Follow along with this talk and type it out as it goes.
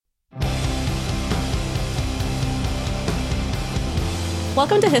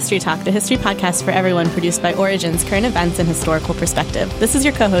Welcome to History Talk, the history podcast for everyone produced by Origins, Current Events, and Historical Perspective. This is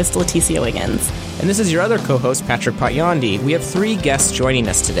your co-host, Leticia Wiggins. And this is your other co-host, Patrick Patyondi. We have three guests joining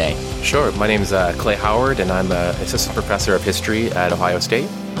us today. Sure. My name is Clay Howard, and I'm an assistant professor of history at Ohio State.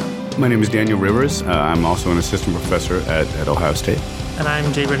 My name is Daniel Rivers. I'm also an assistant professor at Ohio State. And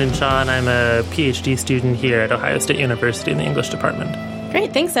I'm Jay Brendan Shaw, and I'm a PhD student here at Ohio State University in the English department.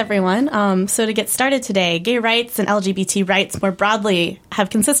 Great. Thanks, everyone. So to get started today, gay rights and LGBT rights more broadly have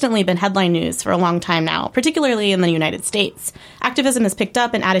consistently been headline news for a long time now, particularly in the United States. Activism has picked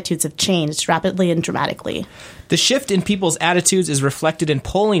up and attitudes have changed rapidly and dramatically. The shift in people's attitudes is reflected in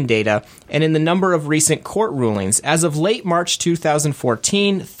polling data and in the number of recent court rulings. As of late March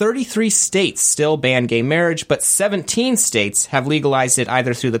 2014, 33 states still ban gay marriage, but 17 states have legalized it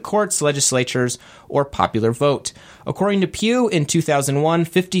either through the courts, legislatures, or popular vote. According to Pew, in 2001,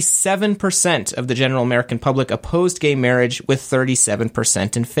 57% of the general American public opposed gay marriage, with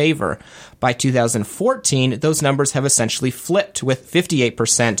 37% in favor. By 2014, those numbers have essentially flipped, with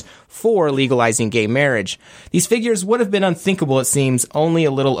 58% for legalizing gay marriage. These figures would have been unthinkable, it seems, only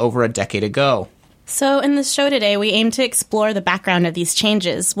a little over a decade ago. So in this show today, we aim to explore the background of these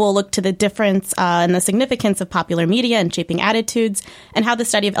changes. We'll look to the difference and the significance of popular media in shaping attitudes, and how the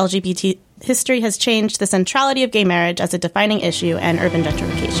study of LGBT history has changed the centrality of gay marriage as a defining issue and urban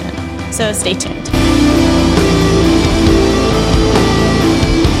gentrification. So stay tuned.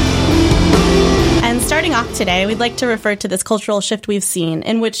 And starting off today, we'd like to refer to this cultural shift we've seen,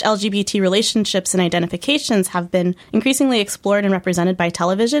 in which LGBT relationships and identifications have been increasingly explored and represented by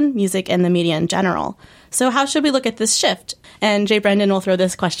television, music, and the media in general. So how should we look at this shift? And Jay Brendan will throw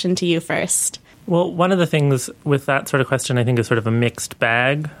this question to you first. Well, one of the things with that sort of question, I think, is sort of a mixed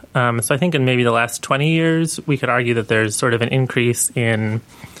bag. So I think in maybe the last 20 years, we could argue that there's sort of an increase in,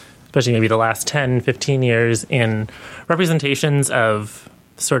 especially maybe the last 10, 15 years, in representations of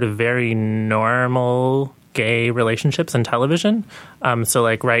sort of very normal gay relationships in television. So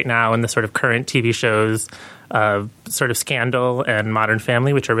like right now in the sort of current TV shows, sort of Scandal and Modern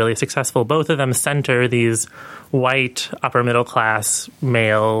Family, which are really successful, both of them center these white, upper middle class,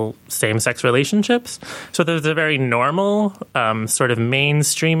 male, same-sex relationships. So there's a very normal sort of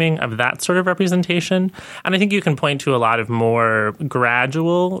mainstreaming of that sort of representation. And I think you can point to a lot of more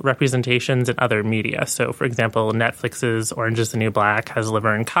gradual representations in other media. So, for example, Netflix's Orange is the New Black has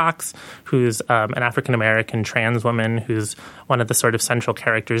Laverne Cox, who's an African-American trans woman who's one of the sort of central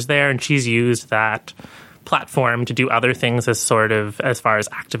characters there. And she's used that platform to do other things as far as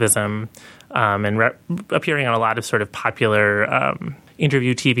activism and appearing on a lot of sort of popular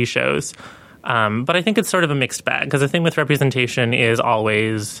interview TV shows. But I think it's sort of a mixed bag, because the thing with representation is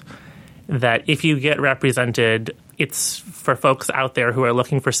always that if you get represented, it's for folks out there who are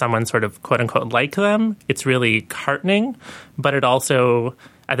looking for someone sort of quote unquote like them. It's really heartening, but it also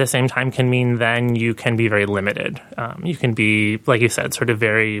at the same time can mean then you can be very limited. You can be, like you said, sort of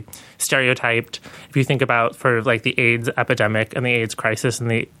very stereotyped. If you think about for like the AIDS epidemic and the AIDS crisis in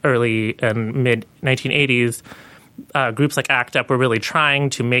the early and mid 1980s, groups like ACT UP were really trying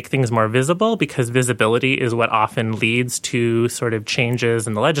to make things more visible, because visibility is what often leads to sort of changes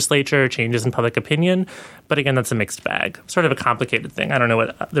in the legislature, changes in public opinion. But again, that's a mixed bag, sort of a complicated thing. I don't know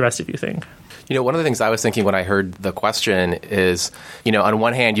what the rest of you think. You know, one of the things I was thinking when I heard the question is, you know, on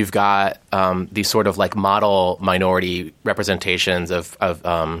one hand, you've got these sort of like model minority representations of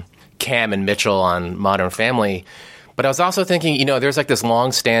Cam and Mitchell on Modern Family. But I was also thinking, you know, there's like this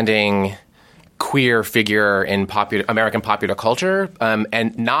long-standing queer figure in American popular culture,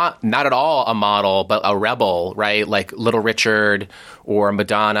 and not at all a model, but a rebel, right? Like Little Richard or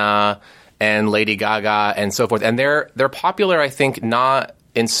Madonna and Lady Gaga and so forth. And they're popular, I think, not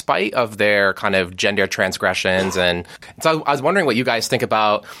in spite of their kind of gender transgressions. And so I was wondering what you guys think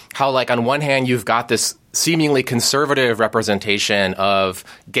about how, like, on one hand, you've got this seemingly conservative representation of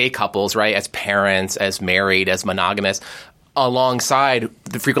gay couples, right, as parents, as married, as monogamous, alongside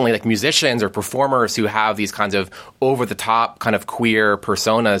the frequently like musicians or performers who have these kinds of over-the-top kind of queer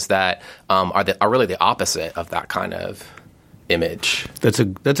personas that are really the opposite of that kind of image. That's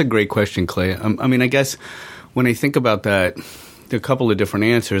a great question, Clay. I mean, I guess when I think about that, there are a couple of different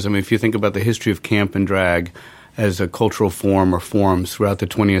answers. I mean, if you think about the history of camp and drag as a cultural form or forms throughout the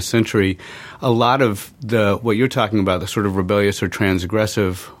 20th century, a lot of what you're talking about, the sort of rebellious or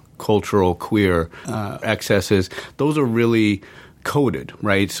transgressive cultural queer excesses, those are really coded,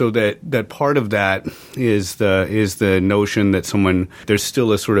 right? So that part of that is the notion that there's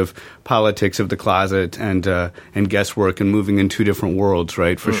still a sort of politics of the closet and guesswork and moving in two different worlds,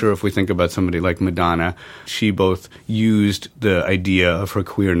 right? For sure, if we think about somebody like Madonna, she both used the idea of her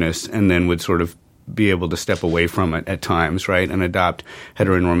queerness and then would sort of be able to step away from it at times, right, and adopt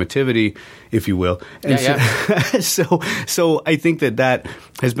heteronormativity, if you will. And so I think that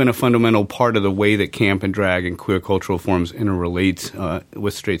has been a fundamental part of the way that camp and drag and queer cultural forms interrelate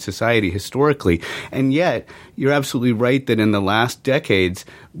with straight society historically. And yet, you're absolutely right that in the last decades,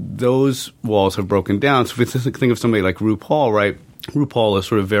 those walls have broken down. So if you think of somebody like RuPaul, right, RuPaul is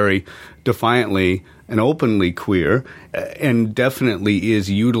sort of very defiantly and openly queer, and definitely is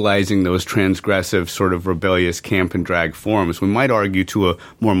utilizing those transgressive, sort of rebellious camp and drag forms. We might argue to a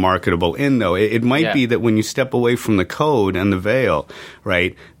more marketable end, though. It might be that when you step away from the code and the veil,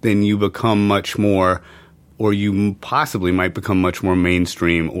 right, then you become much more, or you possibly might become much more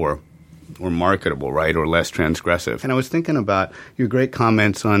mainstream or marketable, right, or less transgressive. And I was thinking about your great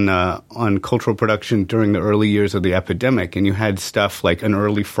comments on cultural production during the early years of the epidemic, and you had stuff like An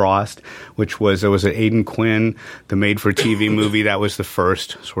Early Frost, which was, there was an Aidan Quinn, the made-for-TV movie. That was the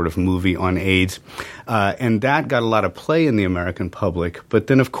first sort of movie on AIDS. And that got a lot of play in the American public. But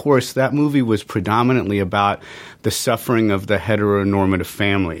then, of course, that movie was predominantly about the suffering of the heteronormative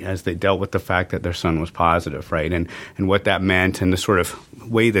family as they dealt with the fact that their son was positive, right, and what that meant, and the sort of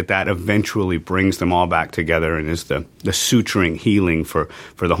way that eventually brings them all back together and is the suturing healing for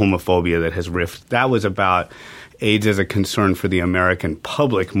the homophobia that has rift. That was about AIDS as a concern for the American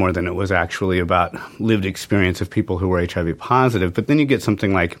public more than it was actually about lived experience of people who were HIV positive. But then you get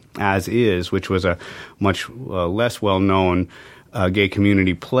something like As Is, which was a much less well-known gay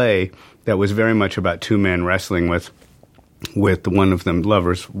community play that was very much about two men wrestling with one of them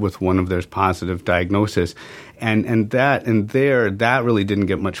lovers with one of their positive diagnosis. And that really didn't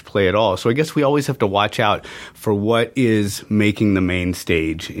get much play at all. So I guess we always have to watch out for what is making the main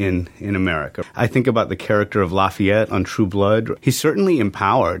stage in America. I think about the character of Lafayette on True Blood. He's certainly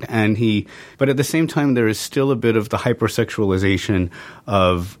empowered, but at the same time there is still a bit of the hypersexualization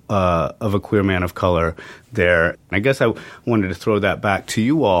of a queer man of color there. I guess I wanted to throw that back to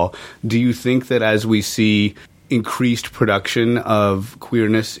you all. Do you think that as we see increased production of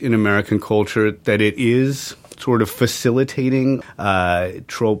queerness in American culture, that it is sort of facilitating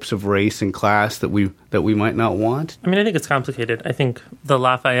tropes of race and class that we might not want? I mean, I think it's complicated. I think the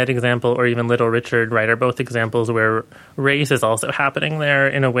Lafayette example or even Little Richard, right, are both examples where race is also happening there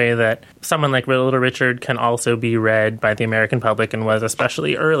in a way that someone like Little Richard can also be read by the American public, and was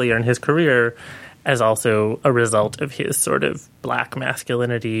especially earlier in his career as also a result of his sort of black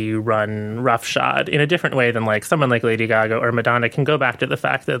masculinity run roughshod in a different way than like someone like Lady Gaga or Madonna can go back to the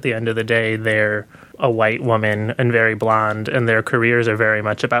fact that at the end of the day they're a white woman and very blonde, and their careers are very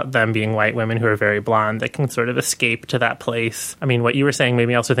much about them being white women who are very blonde that can sort of escape to that place. I mean, what you were saying made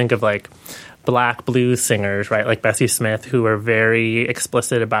me also think of like black blues singers, right, like Bessie Smith, who are very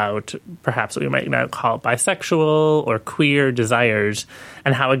explicit about perhaps what we might now call bisexual or queer desires,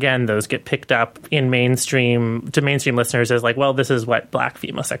 and how, again, those get picked up in mainstream listeners as like, well, this is what black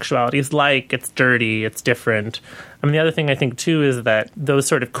female sexuality is like, it's dirty, it's different. I mean, the other thing I think, too, is that those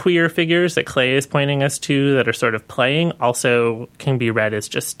sort of queer figures that Clay is pointing us to that are sort of playing also can be read as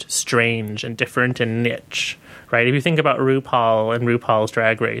just strange and different and niche, right? If you think about RuPaul and RuPaul's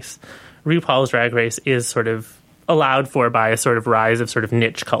Drag Race is sort of allowed for by a sort of rise of sort of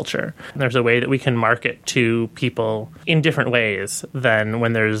niche culture. And there's a way that we can market to people in different ways than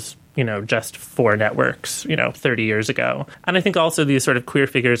when there's, just 4 networks, 30 years ago. And I think also these sort of queer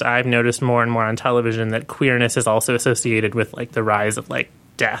figures, I've noticed more and more on television that queerness is also associated with like the rise of like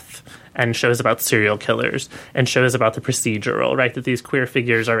death and shows about serial killers and shows about the procedural, right? That these queer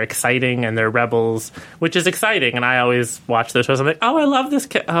figures are exciting and they're rebels, which is exciting. And I always watch those shows. I'm like, oh, I love this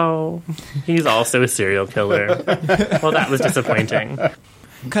kid. Oh, he's also a serial killer. Well, that was disappointing.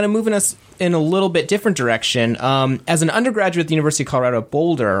 Kind of moving us in a little bit different direction. As an undergraduate at the University of Colorado at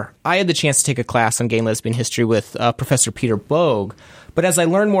Boulder, I had the chance to take a class on gay and lesbian history with Professor Peter Bogue. But as I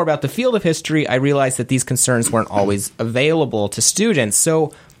learned more about the field of history, I realized that these concerns weren't always available to students.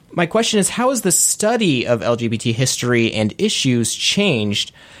 So my question is, how has the study of LGBT history and issues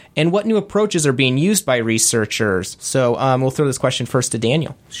changed, and what new approaches are being used by researchers? So we'll throw this question first to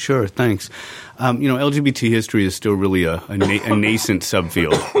Daniel. Sure, thanks. LGBT history is still really a nascent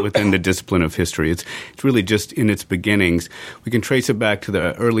subfield within the discipline of history. It's really just in its beginnings. We can trace it back to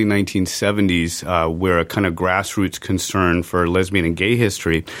the early 1970s, where a kind of grassroots concern for lesbian and gay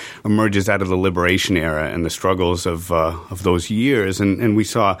history emerges out of the liberation era and the struggles of those years. And we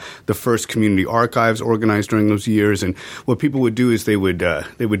saw the first community archives organized during those years. And what people would do is they would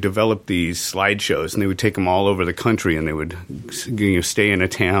develop these slideshows, and they would take them all over the country, and they would stay in a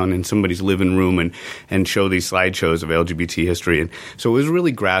town in somebody's living room room and show these slideshows of LGBT history. And so it was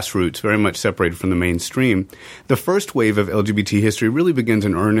really grassroots, very much separated from the mainstream. The first wave of LGBT history really begins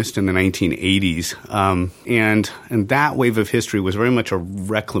in earnest in the 1980s. And that wave of history was very much a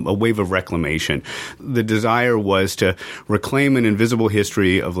wave of reclamation. The desire was to reclaim an invisible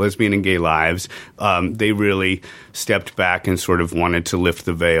history of lesbian and gay lives. They really stepped back and sort of wanted to lift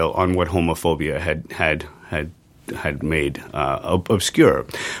the veil on what homophobia had made obscure.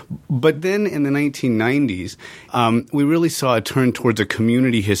 But then in the 1990s, we really saw a turn towards a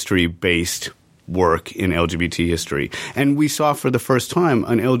community history-based work in LGBT history. And we saw for the first time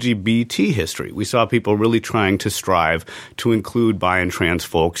an LGBT history. We saw people really trying to strive to include bi and trans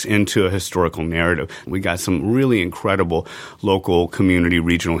folks into a historical narrative. We got some really incredible local, community,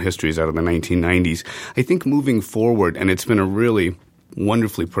 regional histories out of the 1990s. I think moving forward, and it's been a really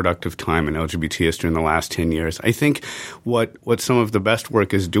wonderfully productive time in LGBT history in the last 10 years. I think what some of the best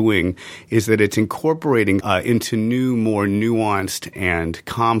work is doing is that it's incorporating into new, more nuanced and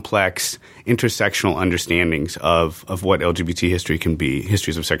complex intersectional understandings of what LGBT history can be,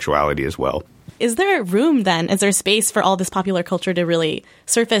 histories of sexuality as well. Is there room then? Is there space for all this popular culture to really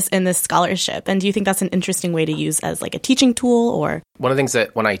surface in this scholarship? And do you think that's an interesting way to use as like a teaching tool or? One of the things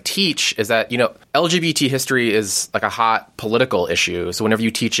that when I teach is that, LGBT history is like a hot political issue. So whenever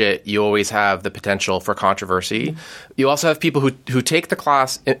you teach it, you always have the potential for controversy. Mm-hmm. You also have people who take the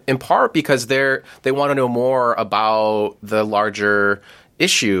class in part because they want to know more about the larger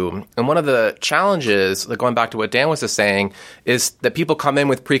issue. And one of the challenges, like going back to what Dan was just saying, is that people come in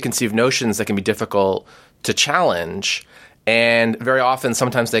with preconceived notions that can be difficult to challenge. And very often,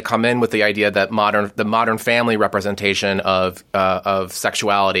 sometimes they come in with the idea that the modern family representation of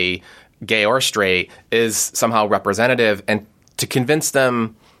sexuality, gay or straight, is somehow representative. And to convince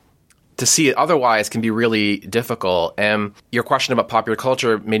them to see it otherwise can be really difficult. And your question about popular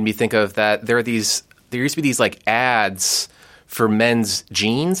culture made me think of that there used to be these like ads for men's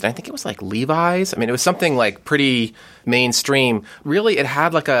jeans. And I think it was like Levi's. I mean, it was something like pretty mainstream. Really, it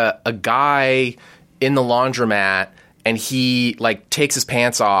had like a guy in the laundromat and he like takes his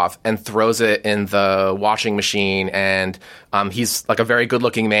pants off and throws it in the washing machine. And he's like a very good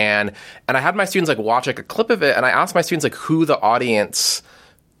looking man. And I had my students like watch like a clip of it. And I asked my students like who the audience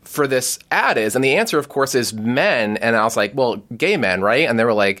for this ad is. And the answer, of course, is men. And I was like, well, gay men, right? And they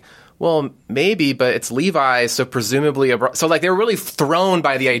were like, well, maybe, but it's Levi's, so presumably so like they were really thrown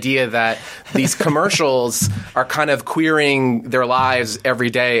by the idea that these commercials are kind of queering their lives every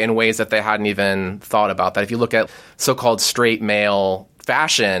day in ways that they hadn't even thought about. That if you look at so-called straight male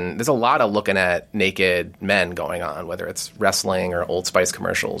fashion, there's a lot of looking at naked men going on, whether it's wrestling or Old Spice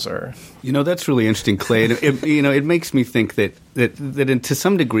commercials or. That's really interesting, Clay. It makes me think that to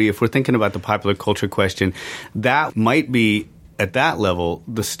some degree, if we're thinking about the popular culture question, that might be at that level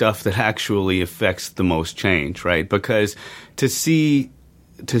the stuff that actually affects the most change, right? Because to see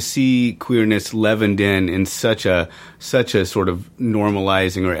queerness leavened in such a sort of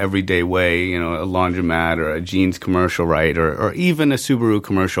normalizing or everyday way, a laundromat or a jeans commercial, right? Or even a Subaru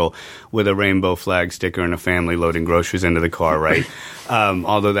commercial with a rainbow flag sticker and a family loading groceries into the car, right?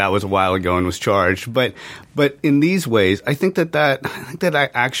 Although that was a while ago and was charged. But in these ways, I think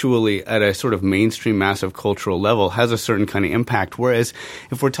that actually at a sort of mainstream massive cultural level has a certain kind of impact. Whereas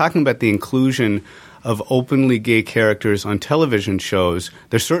if we're talking about the inclusion of openly gay characters on television shows,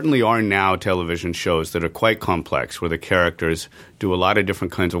 there certainly are now television shows that are quite complex where the characters do a lot of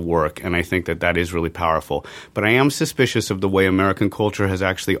different kinds of work, and I think that is really powerful. But I am suspicious of the way American culture has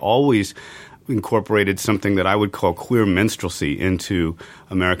actually always incorporated something that I would call queer minstrelsy into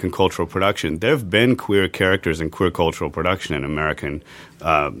American cultural production. There have been queer characters in queer cultural production in American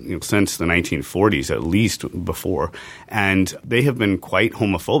since the 1940s, at least before, and they have been quite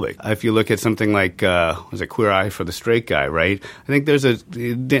homophobic. If you look at something like Queer Eye for the Straight Guy, right? I think there's a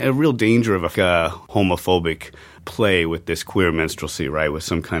real danger of a homophobic play with this queer minstrelsy, right, with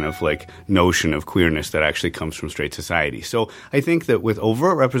some kind of like notion of queerness that actually comes from straight society. So I think that with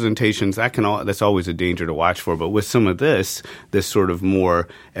overt representations, that's always a danger to watch for. But with some of this sort of more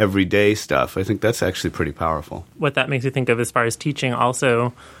everyday stuff, I think that's actually pretty powerful. What that makes me think of as far as teaching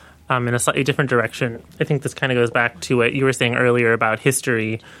also in a slightly different direction, I think this kind of goes back to what you were saying earlier about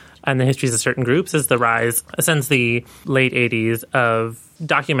history and the histories of certain groups is the rise since the late 80s of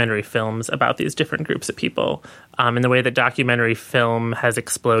documentary films about these different groups of people. In the way that documentary film has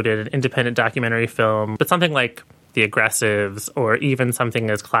exploded, independent documentary film, but something like The Aggressives or even something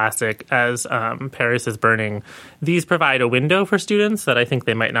as classic as Paris is Burning, these provide a window for students that I think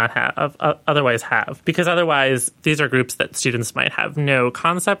they might not have otherwise have. Because otherwise, these are groups that students might have no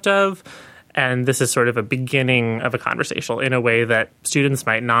concept of. And this is sort of a beginning of a conversation in a way that students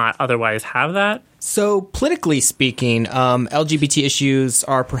might not otherwise have that. So, politically speaking, LGBT issues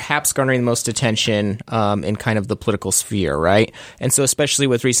are perhaps garnering the most attention in kind of the political sphere, right? And so, especially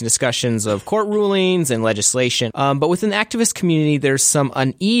with recent discussions of court rulings and legislation. But within the activist community, there's some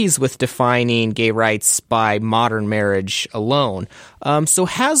unease with defining gay rights by modern marriage alone. So,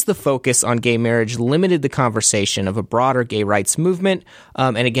 has the focus on gay marriage limited the conversation of a broader gay rights movement?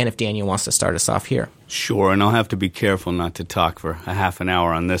 And again, if Daniel wants to start us off here. Sure, and I'll have to be careful not to talk for a half an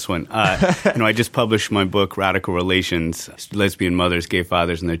hour on this one. I just published my book, Radical Relations, Lesbian Mothers, Gay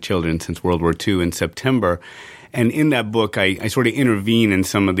Fathers, and Their Children Since World War II in September. And in that book, I sort of intervene in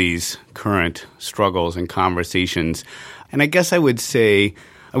some of these current struggles and conversations. And I guess I would say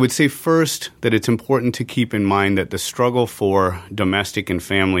first that it's important to keep in mind that the struggle for domestic and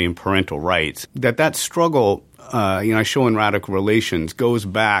family and parental rights, that struggle, I show in Radical Relations, goes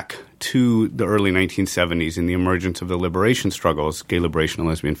back to the early 1970s and the emergence of the liberation struggles, gay liberation and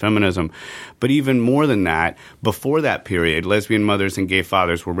lesbian feminism. But even more than that, before that period, lesbian mothers and gay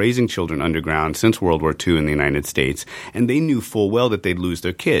fathers were raising children underground since World War II in the United States, and they knew full well that they'd lose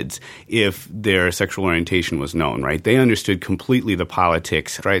their kids if their sexual orientation was known, right? They understood completely the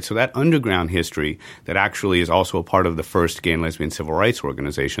politics, right? So that underground history that actually is also a part of the first gay and lesbian civil rights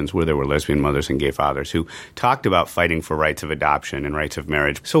organizations, where there were lesbian mothers and gay fathers who talked about fighting for rights of adoption and rights of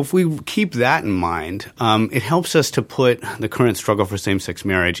marriage. So if we keep that in mind, it helps us to put the current struggle for same-sex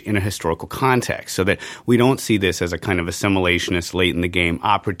marriage in a historical context so that we don't see this as a kind of assimilationist, late-in-the-game,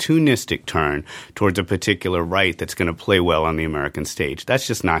 opportunistic turn towards a particular right that's going to play well on the American stage. That's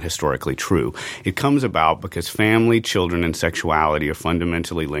just not historically true. It comes about because family, children, and sexuality are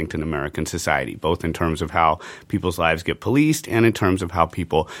fundamentally linked in American society, both in terms of how people's lives get policed and in terms of how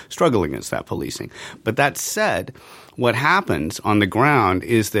people struggle against that policing. But that said, what happens on the ground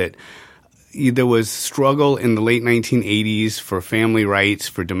is that there was struggle in the late 1980s for family rights,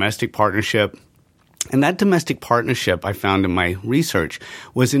 for domestic partnership. And that domestic partnership, I found in my research,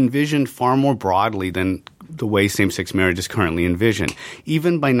 was envisioned far more broadly than the way same-sex marriage is currently envisioned.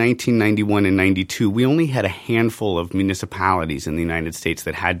 Even by 1991 and 92, we only had a handful of municipalities in the United States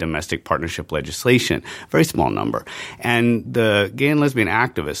that had domestic partnership legislation, a very small number. And the gay and lesbian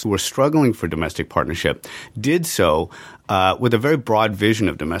activists who were struggling for domestic partnership did so with a very broad vision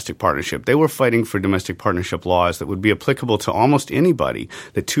of domestic partnership. They were fighting for domestic partnership laws that would be applicable to almost anybody,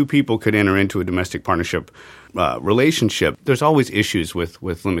 that two people could enter into a domestic partnership relationship. There's always issues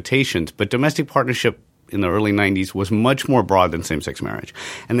with limitations, but domestic partnership in the early 90s was much more broad than same-sex marriage.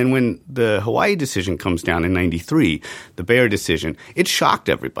 And then when the Hawaii decision comes down in 93, the Bayer decision, it shocked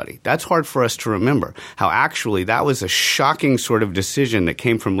everybody. That's hard for us to remember, how actually that was a shocking sort of decision that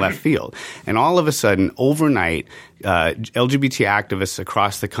came from left field. And all of a sudden, overnight, LGBT activists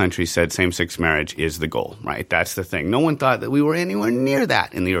across the country said same-sex marriage is the goal, right? That's the thing. No one thought that we were anywhere near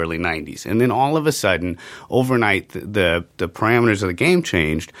that in the early 90s. And then all of a sudden, overnight, the parameters of the game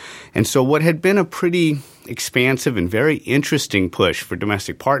changed. And so what had been a pretty expansive and very interesting push for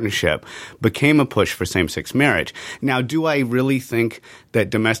domestic partnership became a push for same-sex marriage. Now, do I really think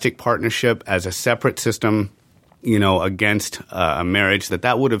that domestic partnership as a separate system against a marriage,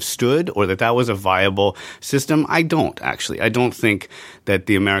 that would have stood or that was a viable system? I don't, actually. I don't think that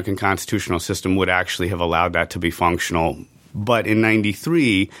the American constitutional system would actually have allowed that to be functional. But in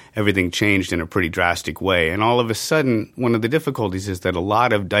 93, everything changed in a pretty drastic way. And all of a sudden, one of the difficulties is that a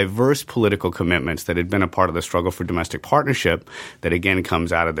lot of diverse political commitments that had been a part of the struggle for domestic partnership, that again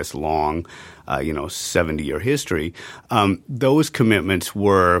comes out of this long, 70-year history, those commitments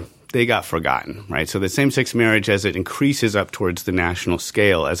they got forgotten, right? So the same-sex marriage, as it increases up towards the national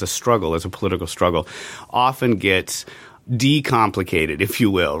scale as a struggle, as a political struggle, often gets decomplicated, if you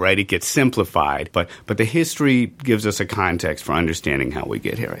will, right? It gets simplified. But the history gives us a context for understanding how we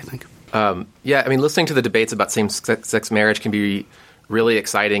get here, I think. Listening to the debates about same-sex marriage can be really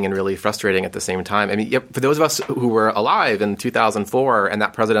exciting and really frustrating at the same time. For those of us who were alive in 2004 and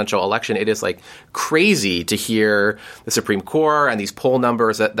that presidential election, it is crazy to hear the Supreme Court and these poll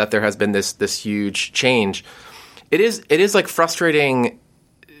numbers that there has been this huge change. It is frustrating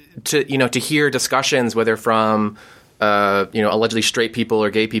to hear discussions, whether from allegedly straight people or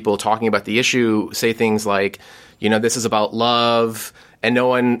gay people talking about the issue, say things like, this is about love, and no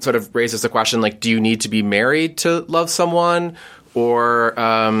one sort of raises the question do you need to be married to love someone? Or,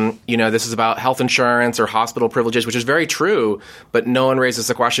 this is about health insurance or hospital privileges, which is very true, but no one raises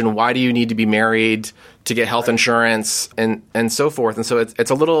the question, why do you need to be married to get health insurance and so forth? And so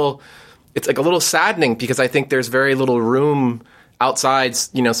it's a little saddening, because I think there's very little room outside,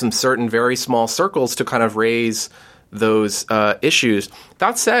 some certain very small circles to kind of raise those issues.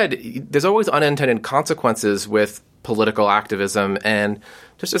 That said, there's always unintended consequences with political activism, and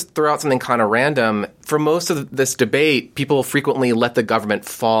just throw out something kind of random. For most of this debate, people frequently let the government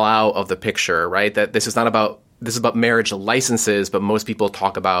fall out of the picture, right? That this is about marriage licenses, but most people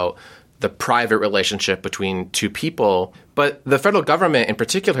talk about the private relationship between two people. But the federal government in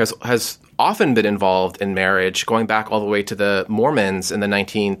particular has often been involved in marriage, going back all the way to the Mormons in the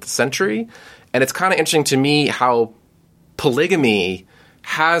 19th century. And it's kind of interesting to me how polygamy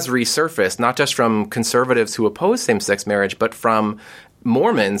has resurfaced, not just from conservatives who oppose same-sex marriage, but from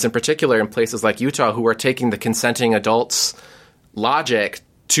Mormons in particular in places like Utah who are taking the consenting adults logic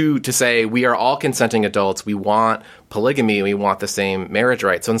to say we are all consenting adults, we want polygamy, we want the same marriage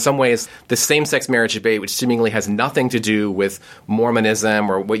rights. So in some ways, the same-sex marriage debate, which seemingly has nothing to do with Mormonism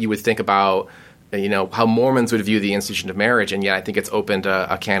or what you would think about, how Mormons would view the institution of marriage, and yet I think it's opened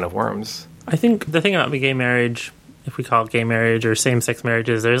a can of worms. I think the thing about gay marriage, if we call it gay marriage or same-sex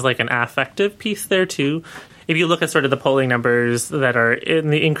marriages, there's like an affective piece there too. If you look at sort of the polling numbers that are in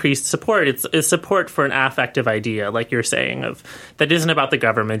the increased support, it's support for an affective idea, like you're saying, of that isn't about the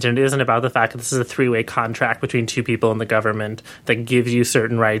government, and it isn't about the fact that this is a three-way contract between two people and the government that gives you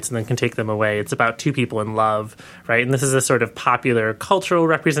certain rights and then can take them away. It's about two people in love, right? And this is a sort of popular cultural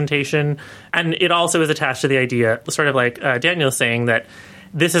representation. And it also is attached to the idea, sort of like Daniel's saying, that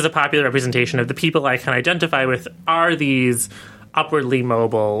this is a popular representation of the people I can identify with are these upwardly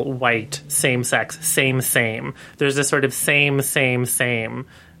mobile, white, same-sex, same. There's this sort of same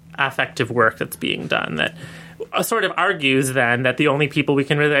affective work that's being done that sort of argues then that the only people we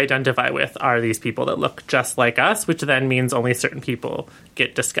can really identify with are these people that look just like us, which then means only certain people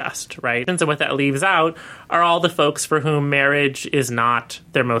get discussed, right? And so what that leaves out are all the folks for whom marriage is not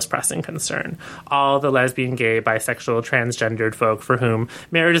their most pressing concern. All the lesbian, gay, bisexual, transgendered folk for whom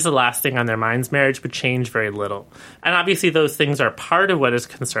marriage is the last thing on their minds. Marriage would change very little. And obviously those things are part of what is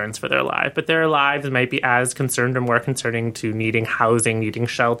concerns for their life, but their lives might be as concerned or more concerning to needing housing, needing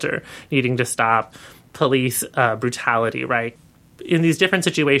shelter, needing to stop police brutality, right? In these different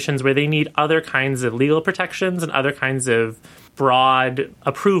situations where they need other kinds of legal protections and other kinds of broad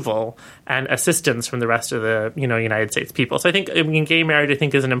approval and assistance from the rest of the United States people. So I think gay marriage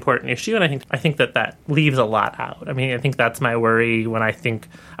is an important issue, and I think that leaves a lot out. I think that's my worry when I think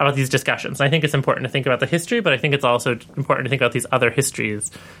about these discussions. I think it's important to think about the history, but I think it's also important to think about these other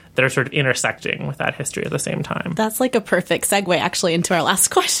histories that are sort of intersecting with that history at the same time. That's like a perfect segue actually into our last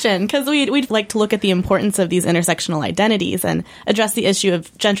question, because we'd like to look at the importance of these intersectional identities and address the issue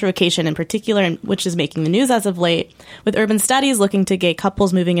of gentrification in particular, which is making the news as of late, with urban studies looking to gay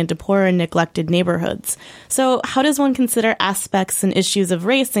couples moving into poor and neglected neighborhoods. So how does one consider aspects and issues of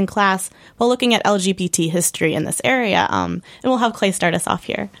race and class while looking at LGBT history in this area? And we'll have Clay start us off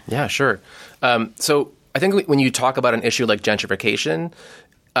here. Yeah, sure. So I think when you talk about an issue like gentrification,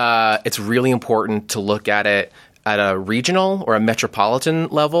 it's really important to look at it at a regional or a metropolitan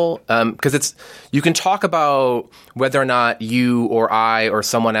level, because you can talk about whether or not you or I or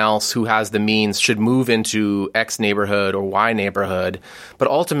someone else who has the means should move into X neighborhood or Y neighborhood, but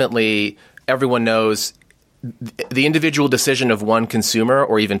ultimately everyone knows the individual decision of one consumer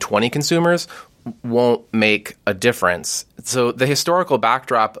or even 20 consumers won't make a difference. So the historical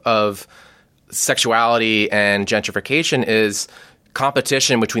backdrop of sexuality and gentrification is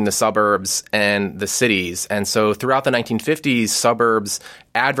competition between the suburbs and the cities. And so throughout the 1950s, suburbs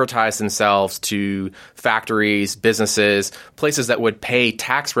advertised themselves to factories, businesses, places that would pay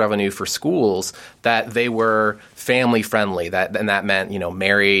tax revenue for schools, that they were family friendly. And that meant,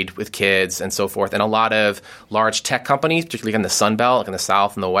 married with kids and so forth. And a lot of large tech companies, particularly in the Sun Belt, like in the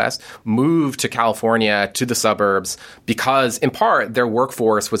South and the West, moved to California, to the suburbs, because in part their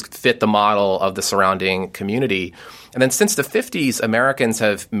workforce was fit the model of the surrounding community. And then since the 50s, Americans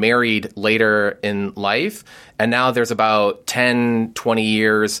have married later in life. And now there's about 10, 20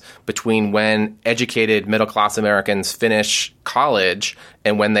 years between when educated middle-class Americans finish college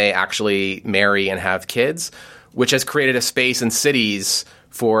and when they actually marry and have kids, which has created a space in cities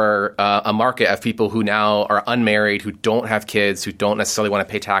for a market of people who now are unmarried, who don't have kids, who don't necessarily want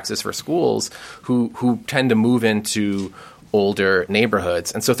to pay taxes for schools, who tend to move into older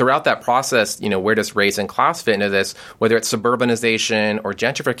neighborhoods. And so throughout that process, where does race and class fit into this? Whether it's suburbanization or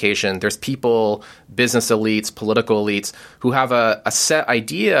gentrification, there's people, business elites, political elites, who have a set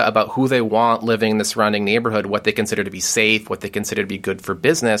idea about who they want living in the surrounding neighborhood, what they consider to be safe, what they consider to be good for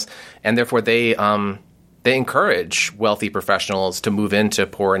business, and therefore they encourage wealthy professionals to move into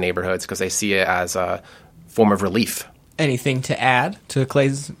poorer neighborhoods because they see it as a form of relief. Anything to add to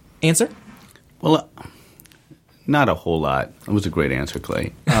Clay's answer? Well, Not a whole lot. It was a great answer,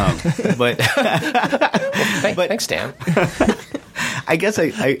 Clay. But thanks, Dan. I guess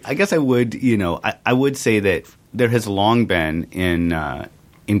I would, I would say that there has long been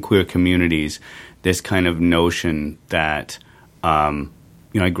in queer communities this kind of notion that,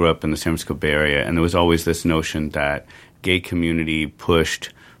 I grew up in the San Francisco Bay Area, and there was always this notion that gay community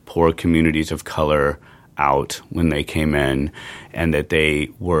pushed poor communities of color out when they came in, and that they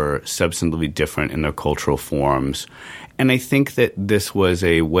were substantively different in their cultural forms. And I think that this was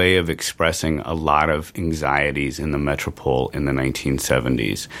a way of expressing a lot of anxieties in the metropole in the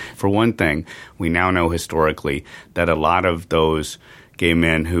 1970s. For one thing, we now know historically that a lot of those gay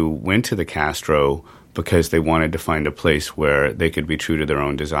men who went to the Castro because they wanted to find a place where they could be true to their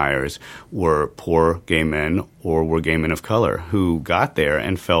own desires were poor gay men or were gay men of color who got there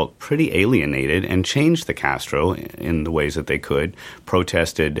and felt pretty alienated and changed the Castro in the ways that they could,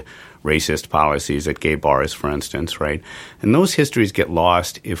 protested racist policies at gay bars, for instance, right? And those histories get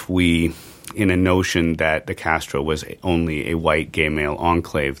lost if we, in a notion that the Castro was only a white gay male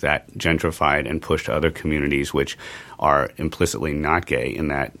enclave that gentrified and pushed other communities, which are implicitly not gay in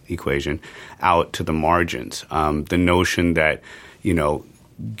that equation, out to the margins. The notion that,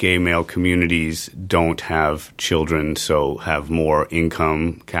 gay male communities don't have children, so have more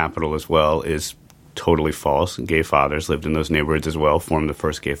income capital as well, is totally false. Gay fathers lived in those neighborhoods as well, formed the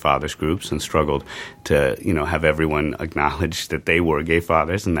first gay fathers groups, and struggled to, have everyone acknowledge that they were gay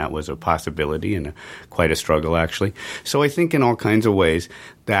fathers, and that was a possibility and quite a struggle, actually. So I think in all kinds of ways,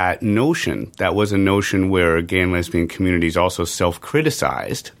 that was a notion where gay and lesbian communities also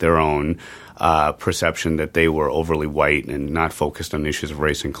self-criticized their own perception that they were overly white and not focused on issues of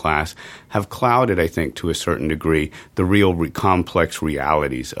race and class, have clouded, I think, to a certain degree, the real complex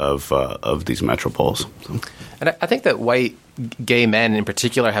realities of these metropoles. And I think that white gay men in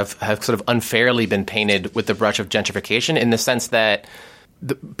particular have sort of unfairly been painted with the brush of gentrification, in the sense that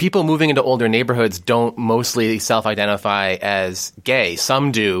the people moving into older neighborhoods don't mostly self-identify as gay.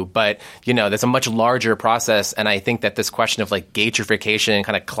 Some do, but, there's a much larger process. And I think that this question of like gaytrification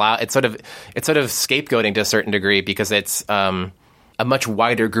kind of it's sort of scapegoating to a certain degree, because it's a much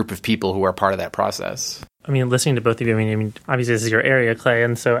wider group of people who are part of that process. I mean, listening to both of you, I mean, obviously this is your area, Clay,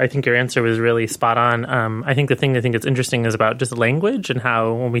 and so I think your answer was really spot on. I think the thing I think is interesting is about just language, and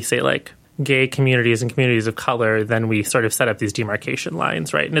how when we say like gay communities and communities of color, then we sort of set up these demarcation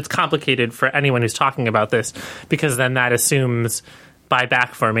lines, right? And it's complicated for anyone who's talking about this, because then that assumes by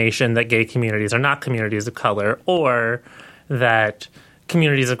back formation that gay communities are not communities of color, or that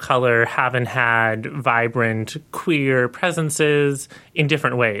communities of color haven't had vibrant queer presences in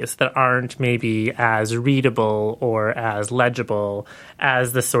different ways that aren't maybe as readable or as legible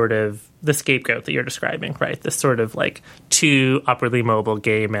as the sort of the scapegoat that you're describing, right? This sort of like two upwardly mobile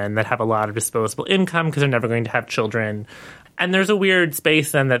gay men that have a lot of disposable income because they're never going to have children. And there's a weird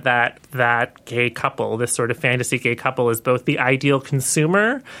space then that gay couple, this sort of fantasy gay couple, is both the ideal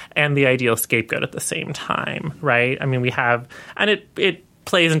consumer and the ideal scapegoat at the same time, right? I mean, we have, and it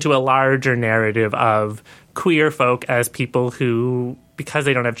plays into a larger narrative of queer folk as people who, because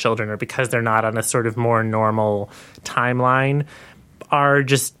they don't have children or because they're not on a sort of more normal timeline, are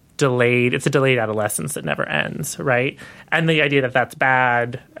just delayed. It's a delayed adolescence that never ends, right? And the idea that that's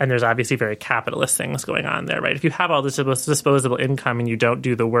bad, and there's obviously very capitalist things going on there, right? If you have all this disposable income and you don't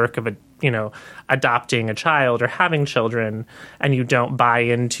do the work of adopting a child or having children, and you don't buy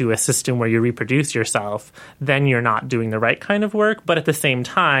into a system where you reproduce yourself, then you're not doing the right kind of work. But at the same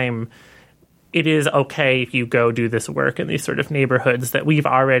time, it is okay if you go do this work in these sort of neighborhoods that we've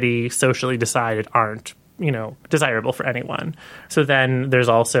already socially decided aren't desirable for anyone. So then there's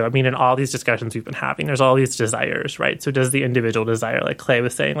also, I mean, in all these discussions we've been having, there's all these desires, right? So does the individual desire, like Clay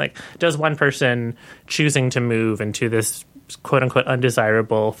was saying, like, does one person choosing to move into this quote unquote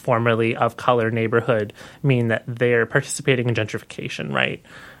undesirable, formerly of color neighborhood mean that they're participating in gentrification, right?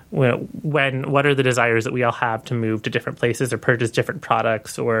 What are the desires that we all have to move to different places or purchase different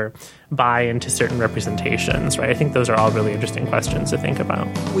products or buy into certain representations, right? I think those are all really interesting questions to think about.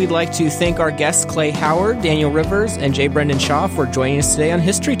 We'd like to thank our guests Clay Howard, Daniel Rivers, and J. Brendan Shaw for joining us today on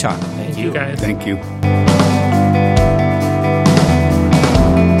History Talk. Thank you, guys. Thank you.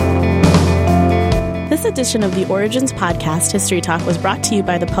 This edition of the Origins Podcast, History Talk, was brought to you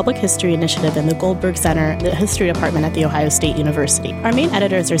by the Public History Initiative and the Goldberg Center, the History Department at The Ohio State University. Our main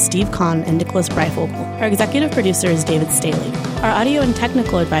editors are Steve Kahn and Nicholas Breifogel. Our executive producer is David Staley. Our audio and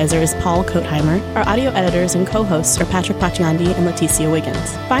technical advisor is Paul Kotheimer. Our audio editors and co-hosts are Patrick Pacciandi and Leticia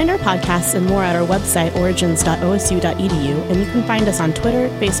Wiggins. Find our podcasts and more at our website, origins.osu.edu, and you can find us on Twitter,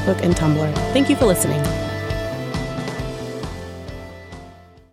 Facebook, and Tumblr. Thank you for listening.